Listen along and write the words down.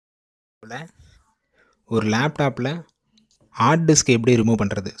வீடியோவில் ஒரு லேப்டாப்பில் ஹார்ட் டிஸ்க் எப்படி ரிமூவ்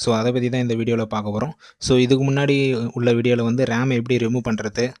பண்ணுறது, ஸோ அதை பற்றி தான் இந்த வீடியோவில் பார்க்க போகிறோம். ஸோ இதுக்கு முன்னாடி உள்ள வீடியோவில் வந்து ரேம் எப்படி ரிமூவ்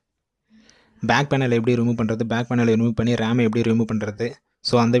பண்ணுறது, பேக் பேனல் எப்படி ரிமூவ் பண்ணுறது, பேக் பேனலை ரிமூவ் பண்ணி ரேமை எப்படி ரிமூவ் பண்ணுறது,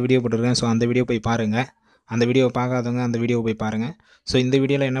 ஸோ அந்த வீடியோ போட்டிருக்கேன். ஸோ அந்த வீடியோ போய் பாருங்கள். அந்த வீடியோவை பார்க்காதவங்க அந்த வீடியோவை போய் பாருங்கள். ஸோ இந்த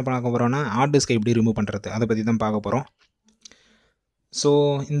வீடியோவில் என்ன பார்க்க போகிறோன்னா ஹார்ட் டிஸ்கை எப்படி ரிமூவ் பண்ணுறது அதை பற்றி தான் பார்க்க போகிறோம். ஸோ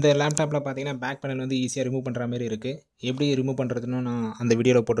இந்த லேப்டாப்பில் பார்த்தீங்கன்னா பேக் பேனல் வந்து ஈஸியாக ரிமூவ் பண்ணுற மாதிரி இருக்குது. எப்படி ரிமூவ் பண்ணுறதுன்னு நான் அந்த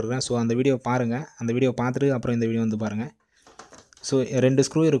வீடியோவில் போட்டிருக்கேன். ஸோ அந்த வீடியோ பாருங்கள். அந்த வீடியோ பார்த்துட்டு அப்புறம் இந்த வீடியோ வந்து பாருங்கள். ஸோ 2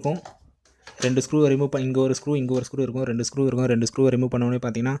 ஸ்க்ரூ இருக்கும். 2 ஸ்க்ரூவை ரிமூவ் பண்ணி இங்கே ஒரு ஸ்க்ரூ இருக்கும். 2 ஸ்க்ரூ இருக்கும். 2 ஸ்க்ரூவை ரிமூவ் பண்ணோடனே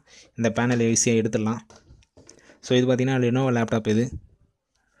பார்த்தீங்கன்னா இந்த பேனல் ஈஸியாக எடுத்துடலாம். ஸோ இது பார்த்தீங்கன்னா லெனோவோ லேப்டாப் இது.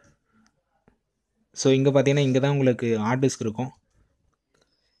 ஸோ இங்கே பார்த்தீங்கன்னா இங்கே தான் உங்களுக்கு ஹார்ட் டிஸ்க் இருக்கும்.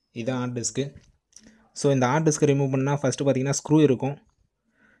 இதுதான் ஹார்ட் டிஸ்க்கு. ஸோ இந்த ஹார்ட் டிஸ்க்கை ரிமூவ் பண்ணால் ஃபஸ்ட்டு பார்த்தீங்கன்னா ஸ்க்ரூ இருக்கும்.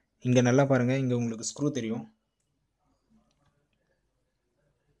 இங்கே நல்லா பாருங்கள், இங்கே உங்களுக்கு ஸ்க்ரூ தெரியும்.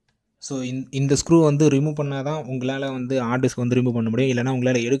 ஸோ இந்த ஸ்க்ரூ வந்து ரிமூவ் பண்ணால் தான் உங்களால் வந்து ஹார்ட் டிஸ்க் வந்து ரிமூவ் பண்ண முடியும், இல்லைனா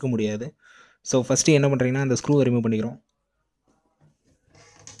உங்களால் எடுக்க முடியாது. ஸோ ஃபஸ்ட்டு என்ன பண்ணுறீங்கன்னா அந்த ஸ்க்ரூவை ரிமூவ் பண்ணிக்கிறோம்.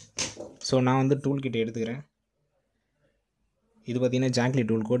 ஸோ நான் வந்து டூல் கிட் எடுத்துக்கிறேன். இது பார்த்திங்கன்னா ஜாக்லி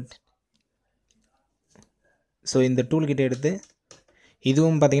டூல் கோட். ஸோ இந்த டூல் கிட்ட எடுத்து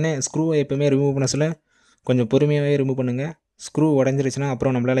இதுவும் பார்த்திங்கன்னா ஸ்க்ரூவை எப்போவுமே ரிமூவ் பண்ண சொல்ல கொஞ்சம் பொறுமையாகவே ரிமூவ் பண்ணுங்கள். ஸ்க்ரூ உடஞ்சிருச்சுன்னா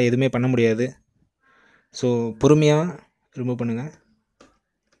அப்புறம் நம்மளால் எதுவுமே பண்ண முடியாது. ஸோ பொறுமையாக ரிமூவ் பண்ணுங்கள்.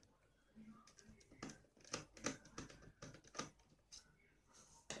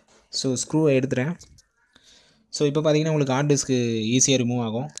 ஸோ ஸ்க்ரூவை எடுத்துகிறேன். ஸோ இப்போ பார்த்தீங்கன்னா உங்களுக்கு ஹார்ட் டிஸ்க்கு ஈஸியாக ரிமூவ்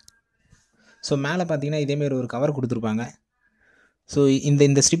ஆகும். ஸோ மேலே பார்த்தீங்கன்னா இதேமாரி ஒரு கவர் கொடுத்துருப்பாங்க. ஸோ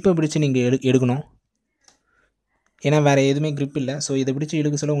இந்த ஸ்ட்ரிப்பை பிடிச்சி நீங்கள் எடுக்கணும். ஏன்னா வேறு எதுவுமே grip இல்லை. ஸோ இதை பிடிச்சி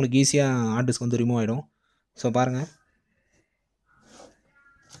இழுக்க சொல்ல உங்களுக்கு ஈஸியாக ஹார்ட் டிஸ்க் வந்து ரிமூவ் ஆகிடும். ஸோ பாருங்கள்.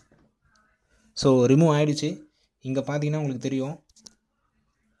 ஸோ ரிமூவ் ஆகிடுச்சு. இங்கே பார்த்தீங்கன்னா உங்களுக்கு தெரியும்.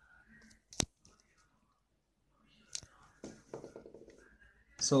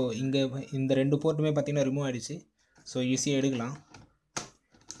 ஸோ இங்கே இந்த 2 போர்ட்டுமே பார்த்தீங்கன்னா ரிமூவ் ஆகிடுச்சு. ஸோ ஈஸியாக எடுக்கலாம்.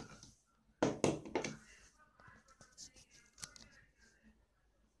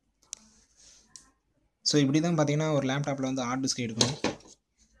 ஸோ இப்படி தான் பார்த்தீங்கன்னா ஒரு லேப்டாப்பில் வந்து ஹார்ட் டிஸ்க் எடுக்கணும்.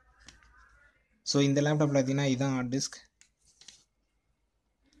 ஸோ இந்த லேப்டாப்பில் பார்த்தீங்கன்னா இதுதான் ஹார்ட் டிஸ்க்.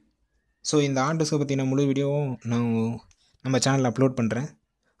 ஸோ இந்த ஹார்ட் டிஸ்க்கை பற்றின முழு வீடியோவும் நான் நம்ம சேனலில் அப்லோட் பண்ணுறேன்.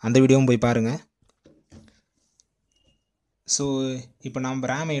 அந்த வீடியோவும் போய் பாருங்கள். ஸோ இப்போ நம்ம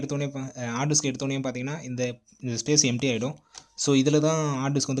ரேமை எடுத்தோடனே ஹார்ட் டிஸ்க் எடுத்தோடனே பார்த்தீங்கன்னா இந்த ஸ்பேஸ் எம்டி ஆகிடும். ஸோ இதில் தான்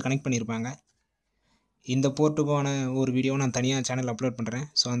ஹார்ட் டிஸ்க் வந்து கனெக்ட் பண்ணியிருப்பாங்க. இந்த போர்ட்டுக்கான ஒரு வீடியோவை நான் தனியாக சேனலில் அப்லோட் பண்ணுறேன்.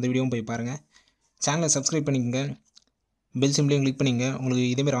 ஸோ அந்த வீடியோவும் போய் பாருங்கள். சேனலை சப்ஸ்கிரைப் பண்ணிக்கோங்க. பெல் சிம்லையும் கிளிக் பண்ணிங்க. உங்களுக்கு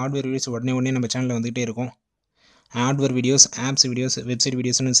இதேமாதிரி ஹார்ட்வேர் வீடியோஸ் உடனே நம்ம சேனலில் வந்துகிட்டே இருக்கும். Hardware videos, apps videos, website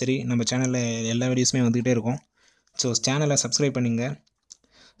வீடியோஸ்னு சரி நம்ம சேனலில் எல்லா வீடியோஸுமே வந்துகிட்டே இருக்கும். ஸோ சேனலை சப்ஸ்கிரைப் பண்ணிங்க.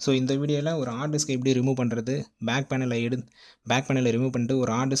 ஸோ இந்த வீடியோவில் ஒரு ஹார்ட் டிஸ்க் எப்படி ரிமூவ் பண்ணுறது, பேக் பேனலை ரிமூவ் பண்ணிட்டு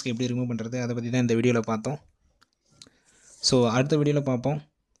ஒரு ஹார்ட் டிஸ்க் எப்படி ரிமூவ் பண்ணுறது அதை பற்றி தான் இந்த வீடியோவில் பார்த்தோம். ஸோ அடுத்த வீடியோவில் பார்ப்போம்.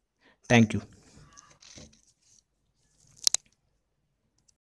 தேங்க்யூ.